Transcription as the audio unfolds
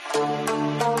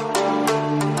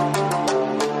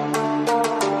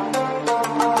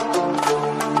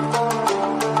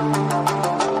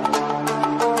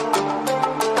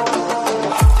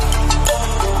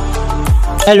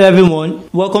Hello everyone,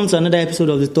 welcome to another episode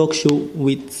of the talk show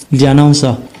with the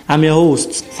announcer. I'm your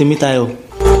host, Semitayo.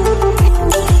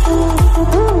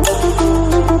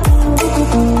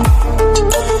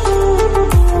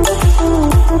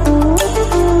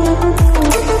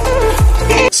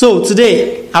 So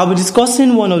today, I'll be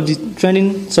discussing one of the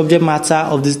trending subject matter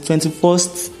of the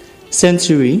 21st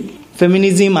century,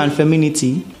 feminism and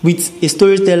femininity, with a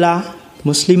storyteller,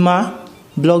 Muslima,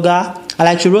 blogger, and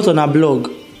like she wrote on her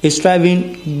blog, a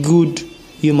striving good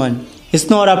human.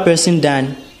 It's no other person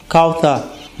than Kauthar,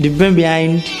 the brain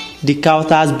behind the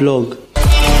Kauthar's blog.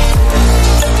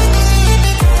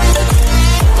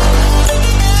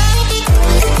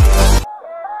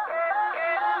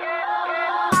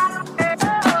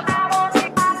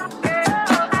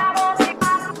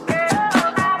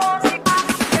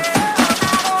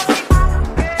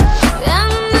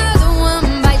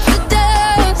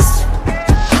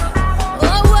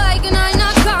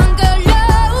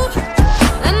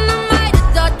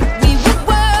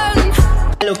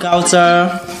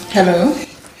 Kauthar. Hello.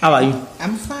 How are you?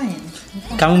 I'm fine.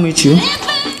 Can we meet you?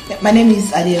 My name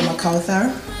is Adeyemo Kauthar.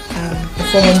 I'm a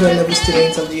 400 level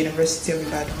student of the University of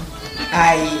Ibadan.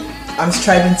 I am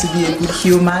striving to be a good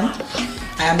human.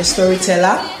 I am a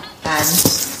storyteller and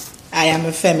I am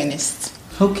a feminist.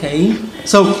 Okay.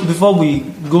 So before we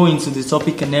go into the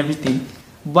topic and everything,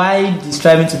 why the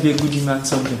striving to be a good human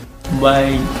something?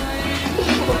 Why?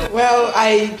 Well,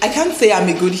 I can't say I'm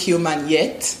a good human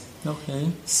yet.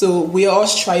 Okay. So we are all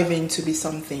striving to be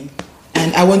something.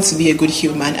 And I want to be a good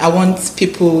human. I want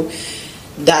people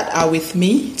that are with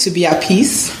me to be at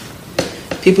peace.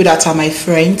 People that are my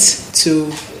friends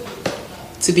to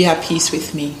be at peace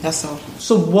with me. That's all.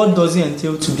 So what does it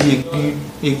entail to be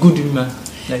a good human?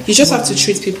 Like, you just have to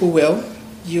treat people well.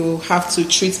 You have to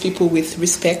treat people with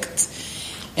respect.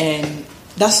 And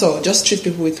that's all. Just treat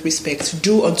people with respect.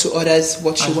 Do unto others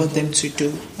what you want them to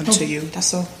do unto you.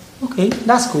 That's all. Okay,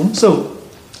 that's cool. So,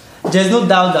 there's no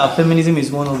doubt that feminism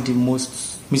is one of the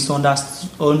most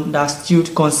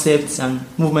misunderstood concepts and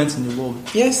movements in the world.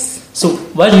 Yes. So,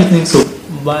 why do you think so?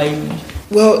 Why?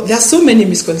 Well, there are so many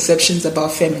misconceptions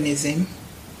about feminism.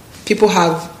 People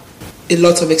have a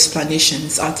lot of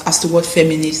explanations as to what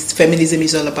feminism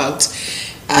is all about.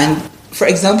 And, for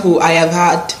example, I have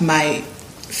had my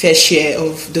fair share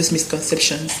of those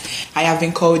misconceptions. I have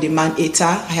been called a man-hater.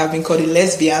 I have been called a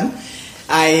lesbian.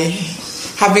 I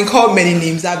have been called many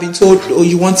names. I've been told, oh,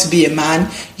 you want to be a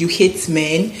man, you hate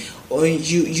men, or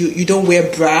you don't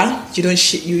wear bra, you don't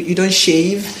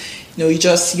shave,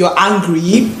 you're angry.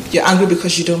 You're angry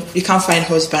because you can't find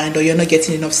husband or you're not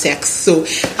getting enough sex. So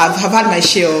I've had my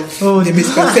share of the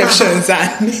misconceptions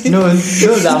and no,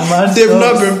 those are mad. They've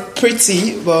not been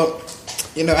pretty, but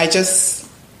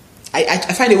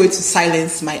I find a way to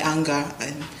silence my anger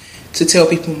and to tell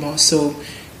people more. So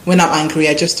when I'm angry,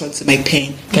 I just turn to my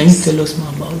pain. Can you tell us more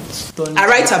about it? I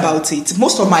write about it.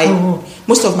 Most of my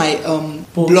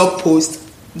blog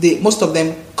posts, most of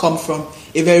them come from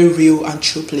a very real and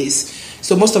true place.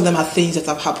 So most of them are things that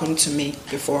have happened to me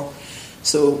before.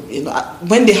 So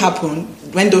when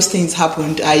those things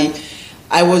happened,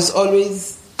 I was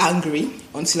always angry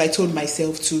until I told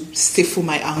myself to stifle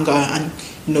my anger and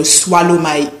swallow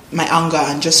my anger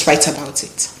and just write about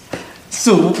it.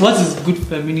 So, what is good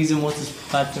feminism? What is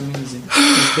bad feminism?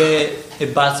 Is there a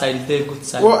bad side? Is there a good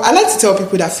side? Well, I like to tell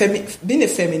people that being a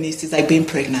feminist is like being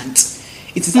pregnant.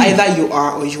 It is either you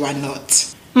are or you are not.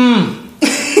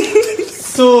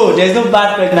 So, there's no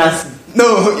bad pregnancy?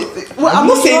 No. Well, I'm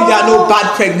not saying there are no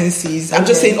bad pregnancies. I'm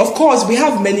just saying, of course, we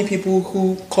have many people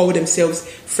who call themselves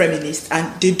feminists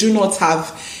and they do not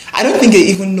have... I don't think they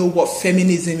even know what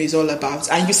feminism is all about.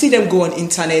 And you see them go on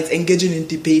internet engaging in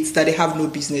debates that they have no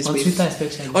business with.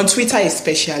 On Twitter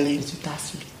especially.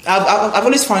 I've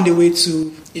always found a way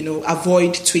to,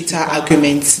 avoid Twitter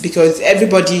arguments because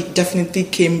everybody definitely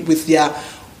came with their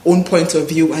own point of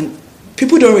view and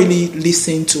people don't really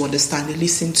listen to understand. They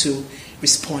listen to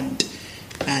respond.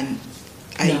 And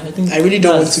I really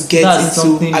don't want to get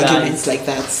into arguments like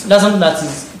that. That's something that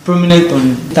is prominent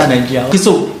on Nigeria. Okay,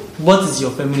 so what is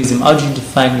your feminism? How do you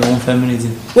define your own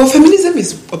feminism? Well, feminism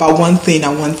is about one thing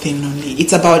and one thing only.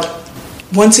 It's about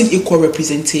wanting equal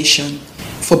representation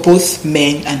for both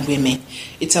men and women.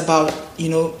 It's about,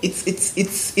 it's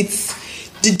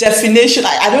the definition.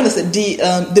 I don't understand.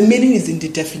 The meaning is in the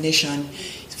definition.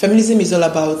 Feminism is all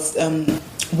about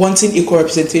wanting equal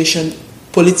representation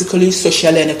politically,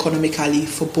 socially, and economically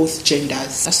for both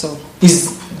genders. That's all.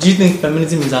 Do you think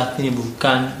feminism is attainable?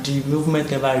 Can the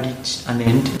movement ever reach an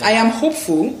end? I am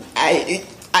hopeful.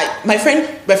 my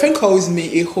friend calls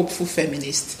me a hopeful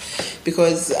feminist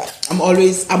because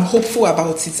I'm hopeful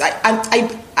about it.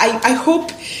 I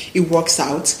hope it works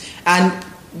out, and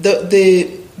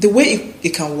the way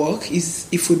it can work is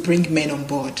if we bring men on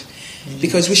board.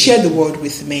 Because we share the world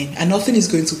with men, and nothing is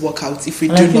going to work out if we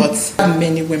do not have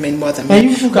many women more than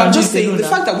men. But I'm just saying, the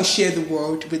fact that we share the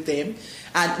world with them,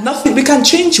 and nothing, we can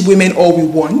change women all we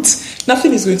want.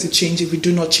 Nothing is going to change if we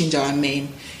do not change our men.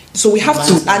 So we have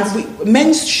to, and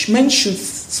men should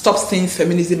stop seeing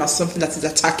feminism as something that is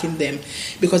attacking them,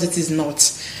 because it is not.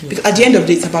 Because at the end of the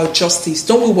day, it's about justice.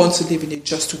 Don't we want to live in a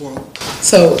just world?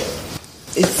 So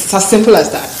it's as simple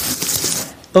as that.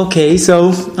 Okay, so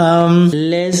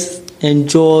let's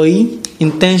enjoy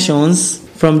Intentions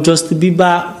from Justin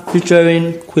Bieber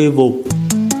featuring Quavo.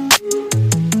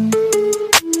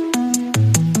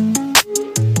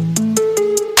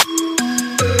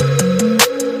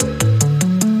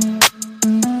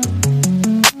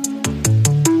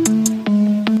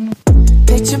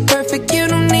 Picture perfect, you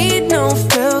don't need no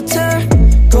filter.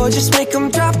 Gorgeous, make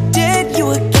them drop dead, you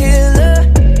a killer.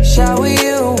 Shower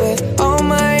you with all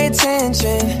my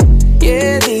attention.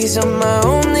 Yeah, these are my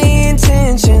only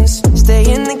intentions.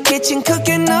 Stay in the kitchen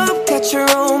cooking up, cut your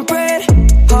own bread.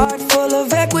 Heart full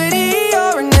of equity,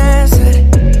 you're an asset.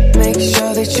 Make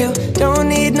sure that you don't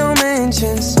need no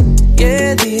mentions.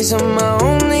 Yeah, these are my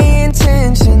only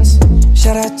intentions.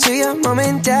 Shout out to your mom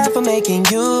and dad for making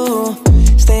you.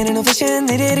 Staying in vision,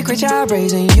 they did a great job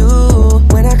raising you.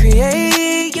 When I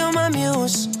create, you're my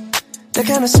muse. The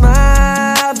kind of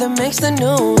smile that makes the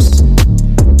news.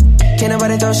 Can't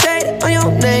nobody throw shade on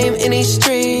your name in these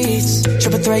streets.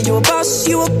 Triple threat, you a boss,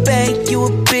 you a bank, you a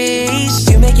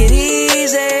beast. You make it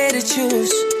easy to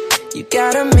choose. You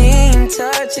got a mean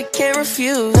touch, I can't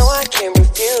refuse. No, I can't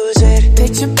refuse it.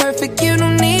 Picture perfect, you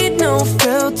don't need no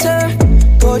filter.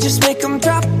 Gorgeous, make them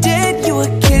drop dead, you a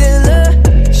killer.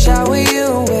 Shower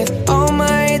you with all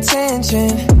my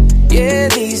attention. Yeah,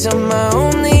 these are my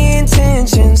only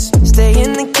intentions. Stay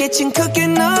in the kitchen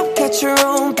cooking up, cut your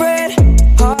own bread.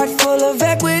 Heart full of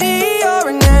equity, you're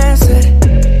an asset.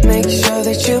 Make sure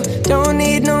that you don't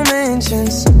need no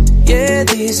mentions. Yeah,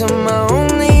 these are my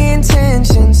only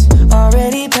intentions.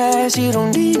 Already passed, you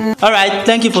don't need. Alright,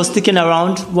 thank you for sticking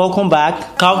around. Welcome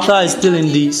back. Kauta is still in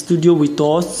the studio with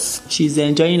us. She's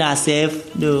enjoying herself.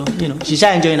 She's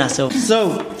just enjoying herself.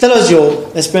 So, tell us your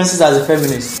experiences as a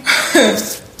feminist.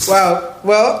 Wow.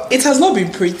 Well, it has not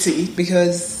been pretty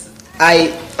because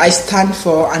I stand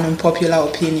for an unpopular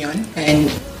opinion, and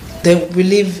then we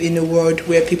live in a world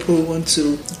where people want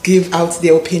to give out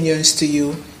their opinions to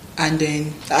you, and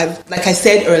then like I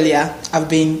said earlier, I've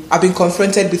been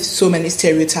confronted with so many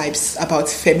stereotypes about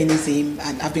feminism,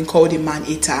 and I've been called a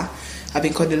man-eater, I've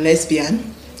been called a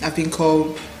lesbian, I've been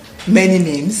called many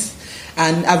names,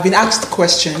 and I've been asked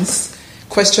questions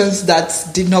that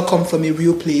did not come from a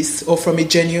real place or from a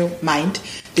genuine mind.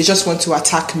 They just want to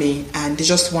attack me, and they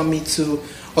just want me to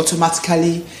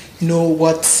automatically know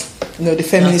what the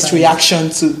feminist reaction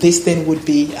to this thing would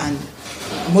be, and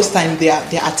most time they are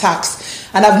attacks.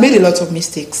 And I've made a lot of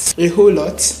mistakes, a whole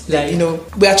lot.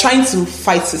 We are trying to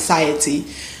fight society,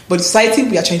 but the society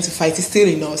we are trying to fight is still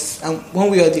in us, and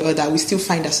one way or the other, we still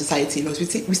find that society in us.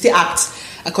 We still act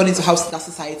according to how that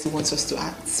society wants us to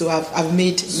act. So I've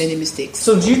made many mistakes.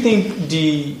 So do you think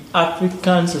the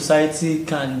African society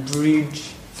can bridge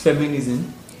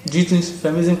feminism? Do you think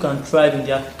feminism can thrive in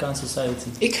the African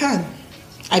society? It can.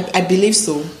 I believe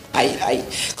so.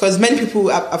 Because many people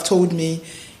have told me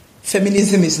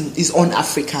feminism is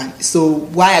un-African. So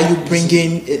why are you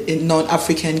bringing a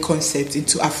non-African concept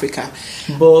into Africa?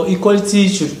 But equality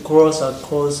should cross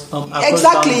across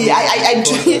exactly.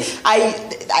 I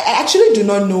actually do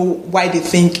not know why they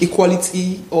think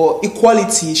equality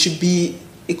should be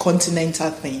a continental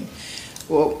thing.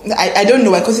 Well, I don't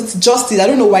know, because it's justice. I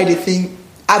don't know why they think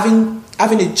having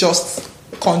a just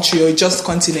country or a just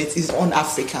continent is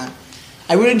un-African.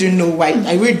 I really do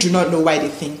not know why they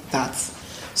think that.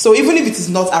 So even if it is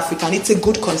not African, it's a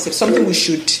good concept, something we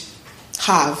should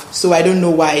have. So I don't know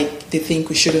why they think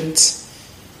we shouldn't,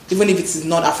 even if it is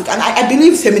not African. And I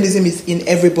believe feminism is in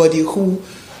everyone who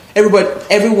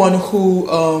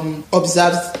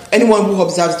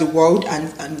observes the world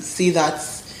and see that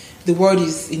the world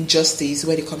is injustice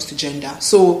when it comes to gender.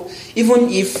 So even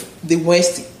if the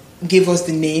West gave us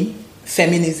the name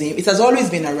feminism, it has always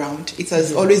been around. It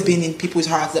has always been in people's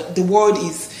hearts. The world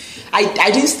is.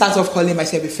 I didn't start off calling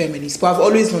myself a feminist, but I've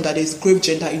always known that there's grave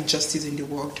gender injustice in the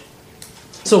world.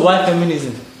 So why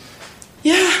feminism?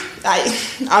 Yeah,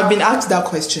 I've been asked that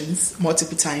questions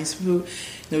multiple times.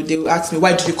 they will ask me,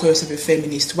 why do you call yourself a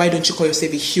feminist? Why don't you call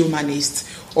yourself a humanist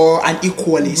or an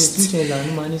equalist?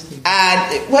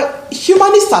 And well,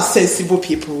 humanists are sensible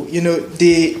people.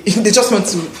 They just want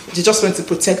to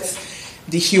protect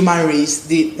the human race.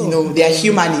 They are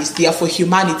humanists. They are for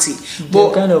humanity.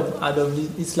 But kind of Adam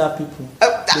Islam people.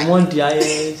 They want the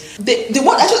highest. They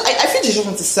want. I think they just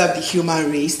want to serve the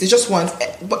human race. They just want.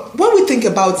 But when we think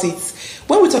about it,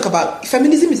 when we talk about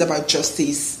feminism, is about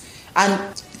justice,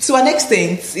 and to an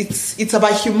extent, it's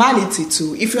about humanity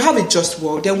too. If you have a just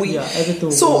world, then everything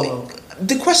will go well.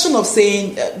 The question of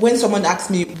saying, when someone asks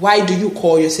me, why do you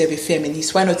call yourself a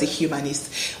feminist? Why not a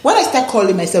humanist? When I start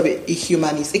calling myself a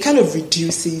humanist, it kind of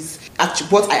reduces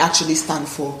what I actually stand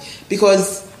for.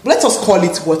 Because let us call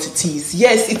it what it is.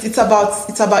 Yes, it's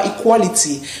about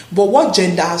equality. But what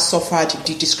gender has suffered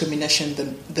the discrimination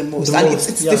the most?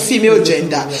 It's the female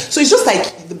gender. Yeah. So it's just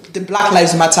like the Black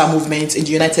Lives Matter movement in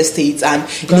the United States. And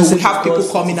we have people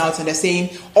coming out and they're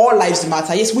saying all lives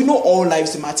matter. Yes, we know all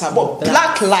lives matter. But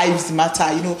Black lives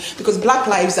matter, because Black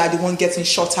lives are the one getting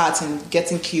shot at and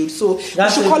getting killed. So we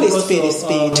should call a spade a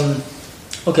spade.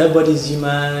 Okay, everybody's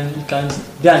human. You can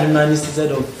be an humanist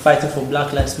instead of fighting for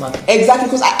Black Lives Matter. Exactly,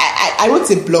 because I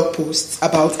wrote a blog post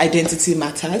about identity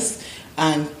matters,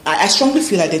 and I strongly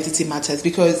feel identity matters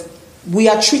because we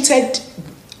are treated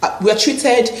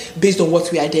based on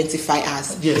what we identify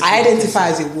as. Yes, I identify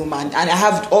as a woman, and I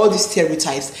have all these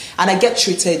stereotypes, and I get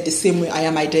treated the same way I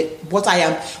am. What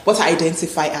I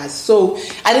identify as. So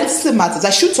identity matters. I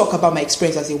should talk about my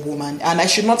experience as a woman, and I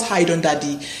should not hide under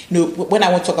when I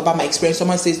want to talk about my experience,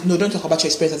 someone says, no, don't talk about your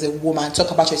experience as a woman.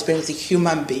 Talk about your experience as a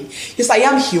human being. Yes, I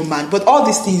am human, but all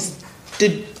these things.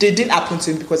 They didn't happen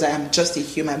to me because I am just a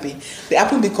human being. They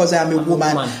happen because I am a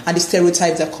woman, and the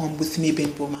stereotypes that come with me being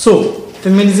a woman. So,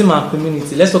 feminism and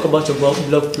femininity. Let's talk about your blog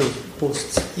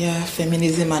post. Yeah,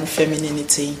 feminism and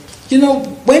femininity.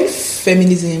 When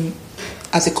feminism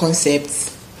as a concept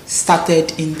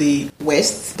started in the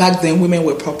West, back then women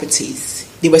were properties.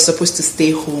 They were supposed to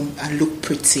stay home and look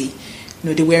pretty.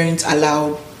 They weren't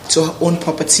allowed to own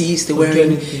properties. They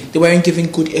weren't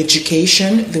given good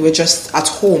education. They were just at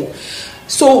home.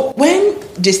 So when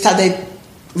they started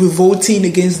revolting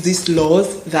against these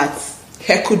laws that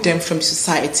heckled them from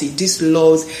society, these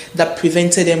laws that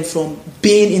prevented them from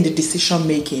being in the decision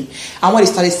making, and when they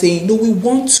started saying, no, we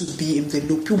want to be in the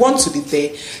loop, we want to be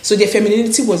there, so their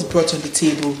femininity was brought on the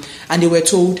table, and they were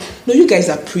told, no, you guys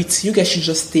are pretty, you guys should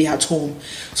just stay at home.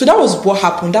 So that was what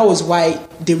happened. That was why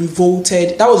they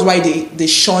revolted. That was why they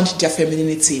shunned their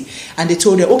femininity, and they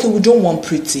told them, okay, we don't want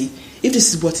pretty. If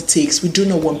this is what it takes, we do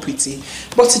not want pretty.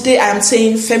 But today I am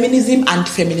saying feminism and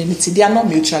femininity, they are not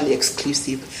mutually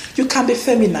exclusive. You can be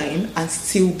feminine and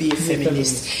still be a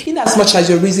feminist. In as much as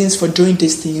your reasons for doing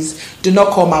these things they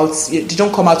don't come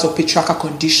out of patriarchal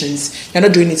conditions. You're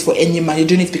not doing it for any man, you're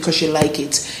doing it because you like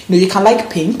it. You can like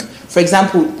pink. For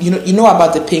example, you know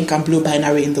about the pink and blue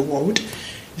binary in the world.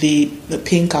 The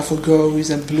pink are for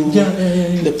girls and blue. Yeah.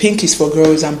 The pink is for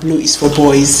girls and blue is for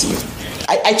boys.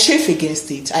 I chafe against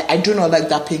it. I do not like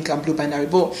that pink and blue binary,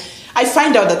 but I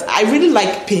find out that I really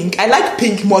like pink. I like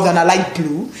pink more than I like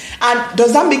blue. And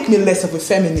does that make me less of a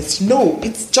feminist? No,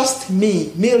 it's just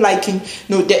me liking.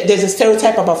 No, there's a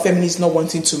stereotype about feminists not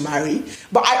wanting to marry,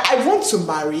 but I want to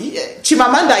marry.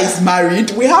 Chimamanda is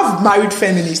married. We have married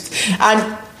feminists,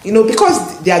 and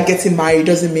because they are getting married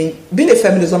doesn't mean being a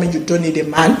feminist doesn't mean you don't need a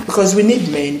man, because we need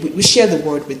men. We share the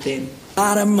world with them.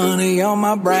 Lot of money on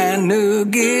my brand new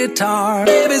guitar.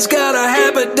 Baby's got a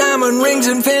habit, diamond rings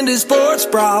and Fendi sports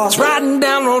bras. Riding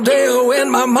down Rodeo in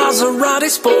my Maserati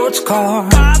sports car.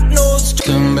 God knows.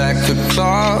 Turn back the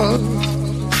clock,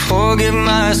 forgive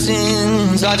my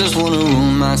sins. I just wanna roll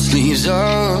my sleeves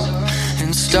up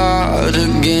and start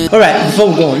again. Alright,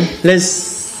 before we go on,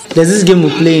 there's this game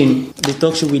we're playing, the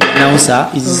talk show with the announcer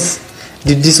is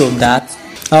this or that.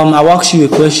 I will ask you a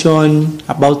question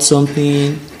about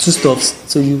something, two stuffs,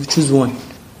 so you choose one.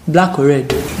 Black or red?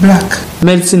 Black.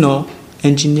 Medicine or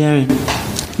engineering?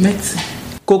 Medicine.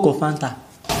 Coke or Fanta?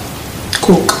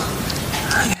 Coke.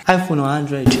 iPhone or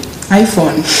Android?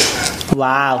 iPhone.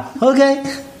 Wow. Okay.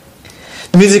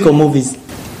 Music or movies?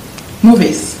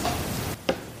 Movies.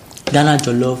 Ghana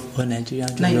jollof or Nigerian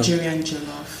jollof? Nigerian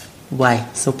jollof. Why?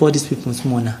 Support these people's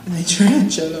money. Nigerian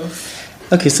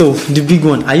jollof. Okay, so the big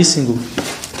one. Are you single?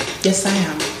 Yes, I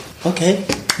am. Okay.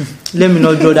 Let me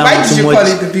not draw that one too much. Why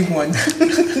did you call it the big one?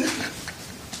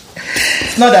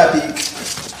 It's not that big.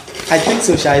 I think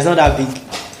so, Sha. It's not that big.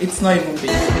 It's not even big.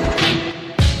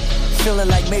 Feeling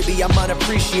like maybe I'm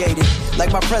unappreciated.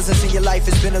 Like my presence in your life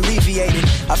has been alleviated.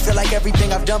 I feel like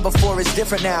everything I've done before is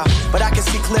different now, but I can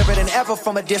see clearer than ever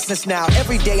from a distance now.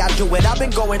 Every day I do it, I've been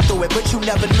going through it, but you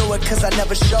never knew it cause I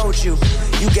never showed you.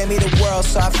 You gave me the world,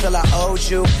 so I feel I owed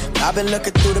you. I've been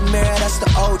looking through the mirror, that's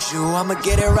the old you. I'ma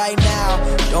get it right now,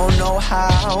 don't know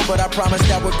how, but I promise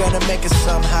that we're gonna make it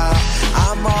somehow.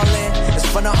 I'm all in, it's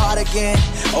from the heart again.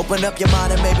 Open up your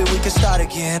mind and maybe we can start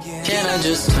again. Can I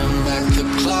just turn back the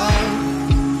clock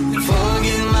and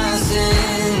forgive my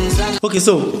sins? Okay,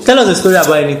 so tell us a story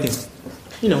about anything.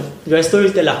 You know, you're a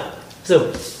storyteller.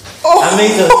 So,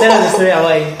 Amazing, tell us a story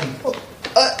about anything.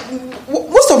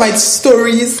 Most of my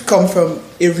stories come from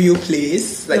a real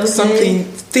place, like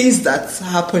things that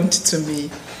happened to me.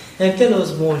 And tell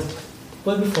us one,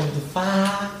 maybe from the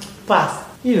far past,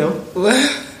 you know.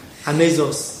 Amaze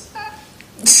us.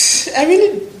 I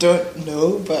really don't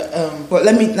know, but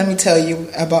let me tell you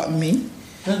about me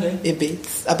a bit,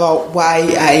 about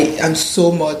why I am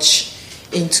so much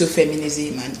into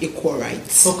feminism and equal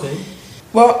rights. Okay.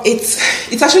 Well,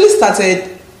 it actually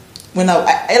started when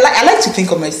I like to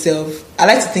think of myself. I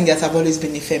like to think that I've always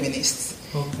been a feminist,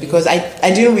 because I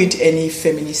didn't read any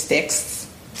feminist texts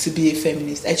to be a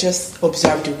feminist. I just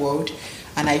observed the world,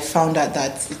 and I found out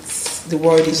that the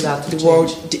world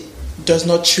does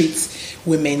not treat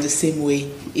women the same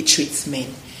way it treats men.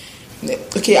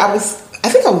 Okay, I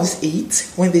think I was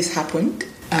 8 when this happened,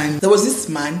 and there was this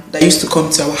man that used to come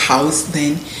to our house.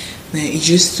 Then he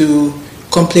used to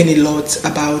complain a lot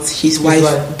about his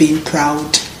wife being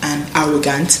proud and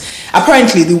arrogant.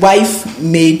 Apparently, the wife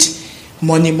made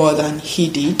money more than he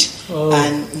did,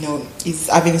 and he was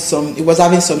having some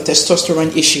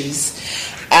testosterone issues,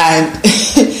 and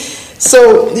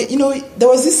so there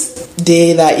was this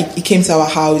day that he came to our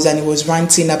house and he was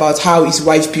ranting about how his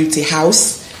wife built a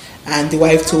house, and the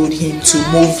wife told him to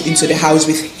move into the house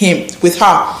with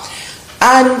her,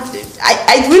 and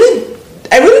I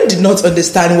really did not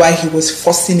understand why he was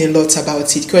fussing a lot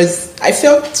about it, because I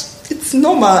felt it's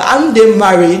normal. I'm then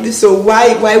married, so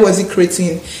why was he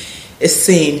creating a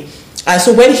scene? And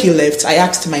so when he left, I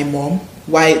asked my mom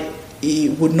why he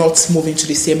would not move into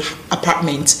the same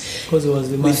apartment with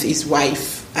his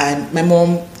wife, and my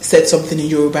mom said something in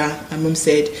Yoruba. My mom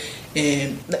said,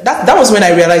 that was when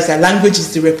I realized that language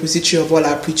is the repository of all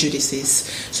our prejudices.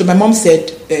 So my mom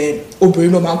said, it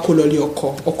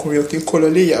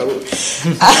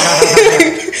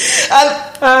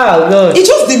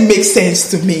just didn't make sense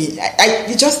to me.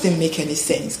 It just didn't make any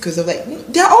sense, because of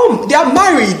they are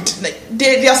married. Like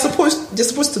they're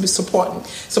supposed to be supporting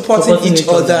each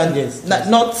other, yes.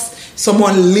 Not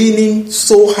someone leaning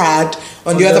so hard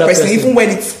on the other person, even when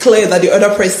it's clear that the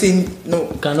other person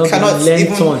cannot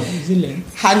even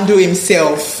handle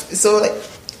himself. So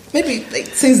maybe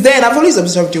since then I've always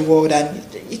observed the world, and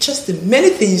many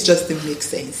things just didn't make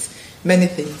sense. Many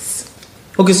things.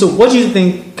 Okay, so what do you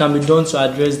think can be done to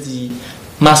address the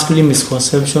masculine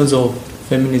misconceptions of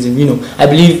feminism? I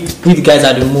believe we the guys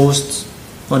are the most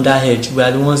on that edge. We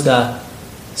are the ones that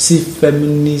see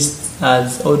feminists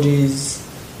as all these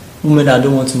women that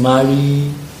don't want to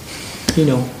marry.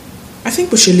 I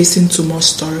think we should listen to more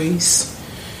stories,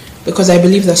 because I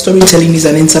believe that storytelling is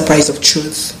an enterprise of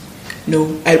truth.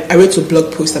 I wrote a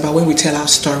blog post about when we tell our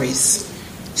stories.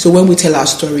 So when we tell our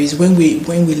stories, when we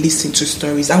listen to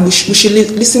stories, and we should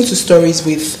listen to stories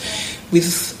with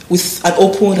an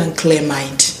open and clear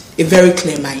mind, a very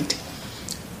clear mind.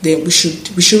 Then we should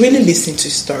really listen to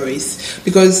stories,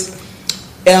 because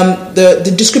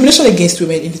the discrimination against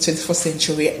women in the 21st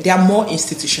century, they are more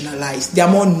institutionalized, they are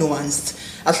more nuanced.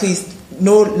 At least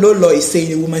no law is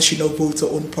saying a woman should not vote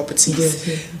or own properties.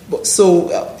 Yes. But so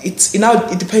it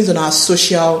depends on our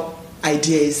social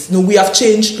ideas. We have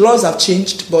changed, laws have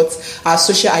changed, but our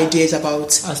social ideas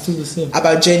about still the same.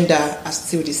 About gender are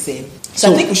still the same.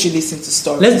 So I think we should listen to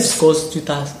stories. Let's discuss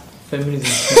Twitter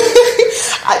feminism.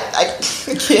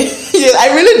 I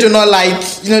really do not like.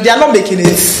 They are not making it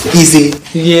easy.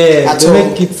 Yeah, they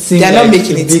make it seem they are like not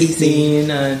making it easy,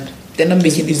 and they're not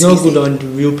making it's it not easy. good on the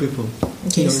real people.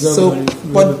 Okay, so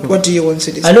what do you want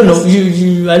to discuss? I don't know.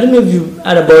 I don't know if you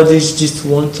heard about this just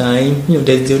one time.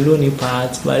 There's the Oloni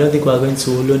part, but I don't think we're going to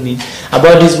Oloni.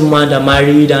 About this woman that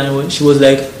married, and she was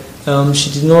like, she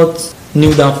did not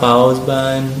kneel down for her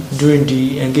husband during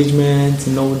the engagement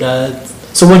and all that.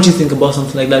 So what do you think about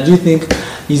something like that? Do you think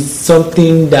it's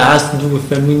something that has to do with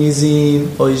feminism,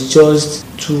 or is just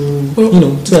too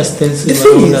extensive? The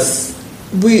thing is,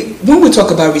 when we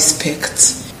talk about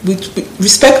respect,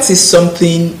 respect is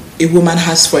something a woman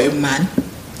has for a man,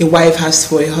 a wife has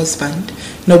for a husband,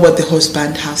 not what the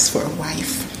husband has for a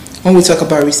wife. when we talk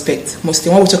about respect,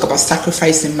 mostly when we talk about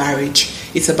sacrifice in marriage,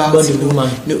 it's about the woman.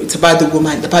 It's about the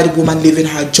woman leaving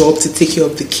her job to take care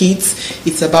of the kids.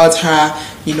 It's about her,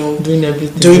 doing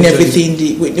everything.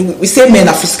 We say men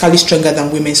are physically stronger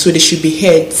than women, so they should be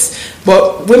heads.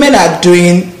 But women are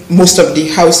doing most of the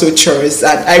household chores,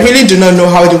 and I really do not know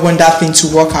how they want that thing to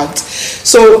work out.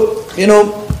 So,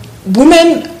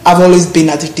 women have always been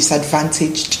at a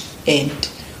disadvantaged end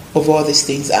of all these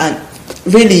things, and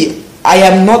really, I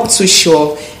am not too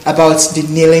sure about the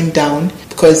kneeling down,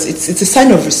 because it's a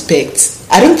sign of respect.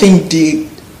 I don't think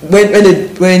when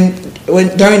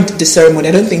during the ceremony,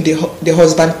 I don't think the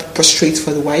husband prostrates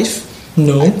for the wife.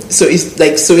 No. So it's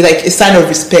like a sign of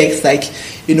respect, like,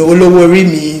 worry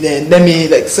me, then let me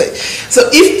so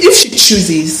if she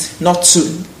chooses not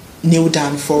to kneel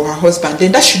down for her husband,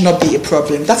 then that should not be a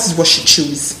problem. That is what she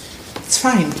chooses. It's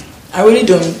fine. I really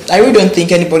don't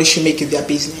think anybody should make it their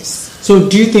business. So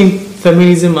do you think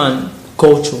feminism and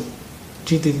culture,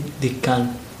 do you think they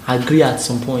can agree at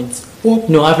some point?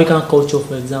 Well, African culture,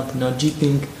 for example, now do you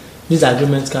think these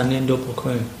agreements can end up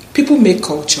occurring? People make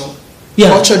culture. Yeah.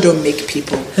 Culture don't make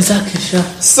people. Exactly, sure.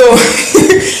 So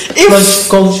if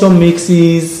culture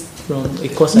mixes from a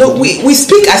course. No, we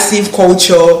speak as if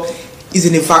culture is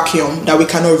in a vacuum that we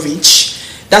cannot reach.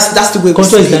 That's the way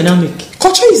culture we is dynamic.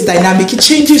 Culture is dynamic. It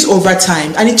changes over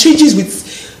time, and it changes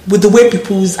with the way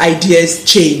people's ideas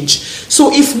change.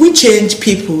 So if we change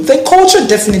people, then culture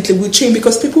definitely will change,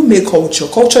 because people make culture.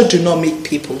 Culture do not make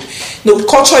people. No,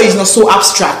 culture is not so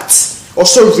abstract or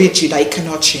so rigid that it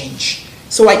cannot change.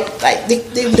 So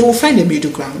they will find a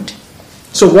middle ground.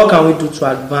 So what can we do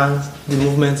to advance the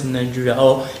movement in Nigeria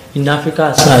or in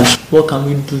Africa as such? What can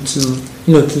we do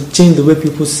to change the way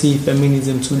people see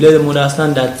feminism, to let them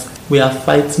understand that we are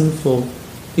fighting for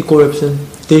equal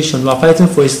representation? We are fighting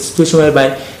for a situation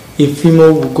whereby a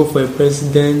female will go for a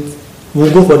president,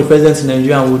 will go for the president in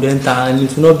Nigeria and would enter, and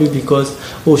it will not be because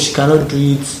she cannot do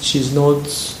it, she's not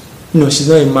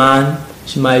a man,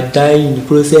 she might die in the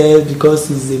process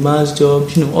because it's a man's job,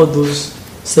 all those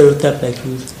stereotypes like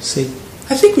you say.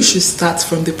 I think we should start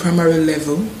from the primary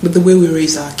level with the way we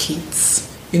raise our kids.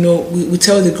 We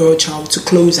tell the girl child to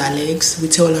close her legs. We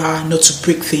tell her not to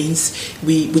break things.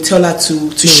 We tell her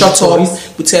to shut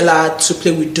up. We tell her to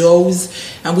play with dolls.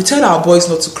 And we tell our boys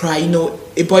not to cry.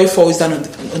 A boy falls down on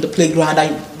the playground,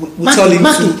 and we tell him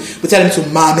to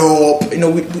man up.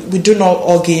 We do not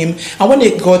hug him. And when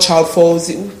a girl child falls,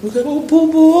 we go, "Oh, boo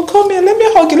boo, come here, let me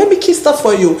hug you, let me kiss that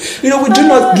for you." We do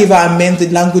not give our men the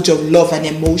language of love and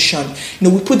emotion.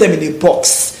 We put them in a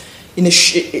box, in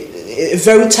a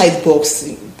very tight box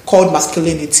called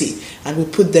masculinity, and we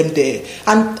put them there.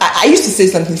 And I used to say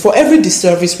something: for every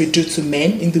disservice we do to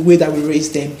men in the way that we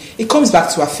raise them, it comes back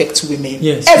to affect women.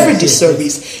 Yes, every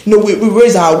disservice. Yes. We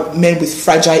raise our men with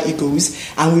fragile egos,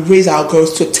 and we raise our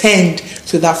girls to tend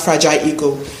to that fragile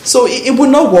ego. So it will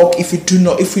not work if we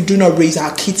do not raise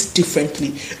our kids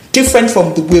different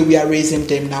from the way we are raising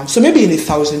them now. So maybe in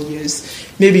 1,000 years,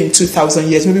 maybe in 2,000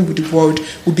 years, maybe the world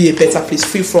will be a better place,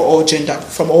 free from all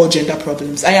gender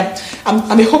problems.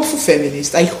 I'm a hopeful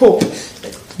feminist. I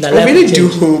really do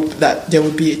hope that there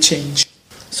will be a change.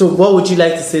 So what would you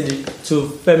like to say to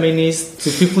feminists,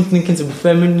 to people thinking to be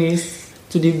feminists,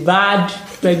 to the bad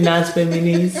pregnant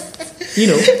feminists?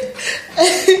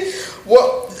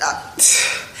 Well,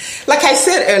 like I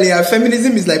said earlier,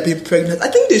 feminism is like being pregnant. I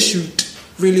think they should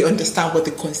really understand what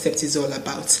the concept is all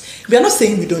about. We are not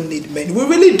saying we don't need men. We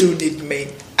really do need men.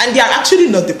 And they are actually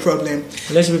not the problem.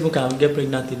 Unless people can get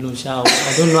pregnant alone, I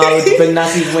don't know how the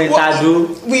pregnancy went.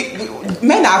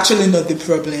 Men are actually not the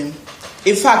problem.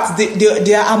 In fact,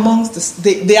 they are amongst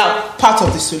they are part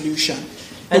of the solution.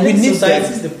 And we need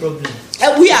society is the problem.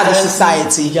 We are the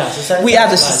society. Yeah, society. We are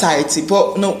the society.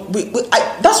 But no,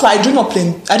 that's why I do not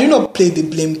play the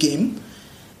blame game.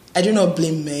 I do not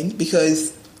blame men,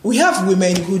 because we have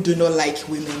women who do not like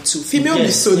women too. Female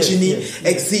misogyny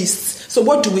exists. So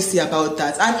what do we say about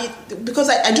that? And because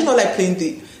I do not like playing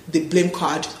the blame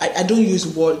card, I don't use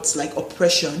words like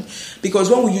oppression, because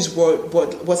when we use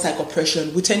words like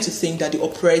oppression, we tend to think that the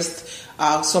oppressed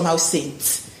are somehow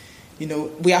saints.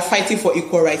 We are fighting for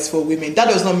equal rights for women. That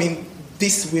does not mean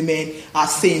these women are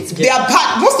saints. They are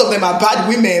bad. Most of them are bad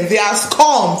women. They are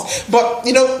scums. But,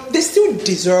 they still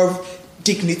deserve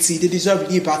dignity. They deserve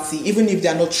liberty, even if they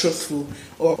are not truthful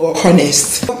or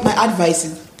honest. My advice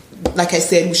is, like I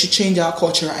said, we should change our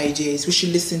cultural ideas. We should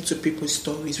listen to people's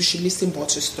stories. We should listen more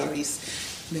to stories.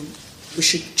 We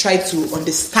should try to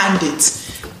understand it.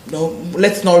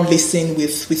 Let's not listen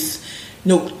let's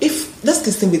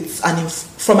listen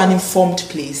from an informed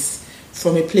place,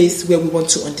 from a place where we want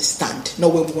to understand,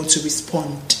 not where we want to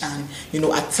respond and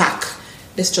attack.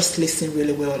 let's just listen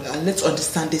really well and let's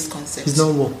understand this concept. It's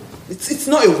not war. It's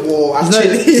not a war,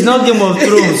 actually. It's not Game of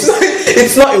Thrones.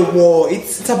 It's not a war.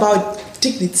 It's about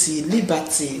dignity,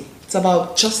 liberty. It's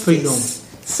about justice.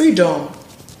 Freedom.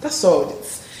 That's all.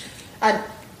 And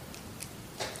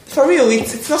for real,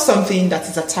 it's not something that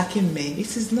is attacking men.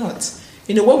 It is not.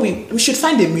 When we should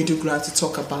find a middle ground to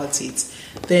talk about it,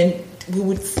 then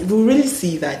we'll really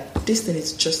see that this thing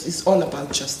is all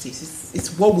about justice.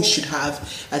 It's what we should have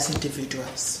as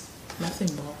individuals.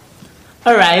 Nothing more.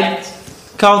 All right,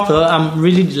 Kauta, I'm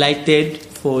really delighted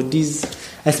for this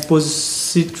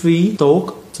expository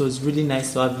talk. So it's really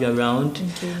nice to have you around.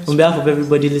 Thank you. On behalf of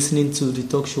everybody listening to the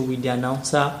talk show with the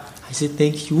announcer, I say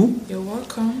thank you. You're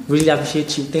welcome. Really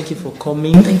appreciate you. Thank you for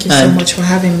coming. Thank you so much for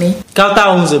having me. Kauta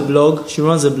owns a blog. She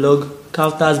runs a blog,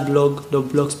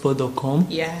 kautasblog.blogspot.com.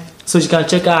 Yeah. So you can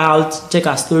check her out, check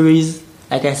her stories.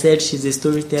 Like I said, she's a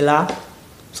storyteller.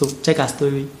 So check her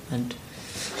story, and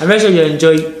I'm very sure you'll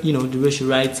enjoy, the way she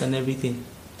writes and everything.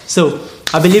 So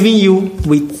I'll be leaving you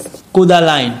with Coda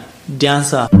Line, the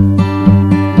answer.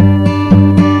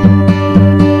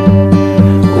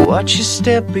 Watch your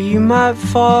step or you might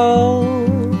fall.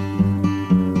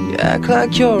 You act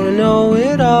like you're a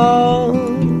know-it-all.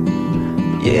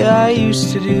 Yeah, I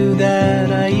used to do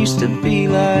that. I used to be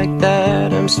like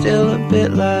that. I'm still a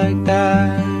bit like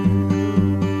that.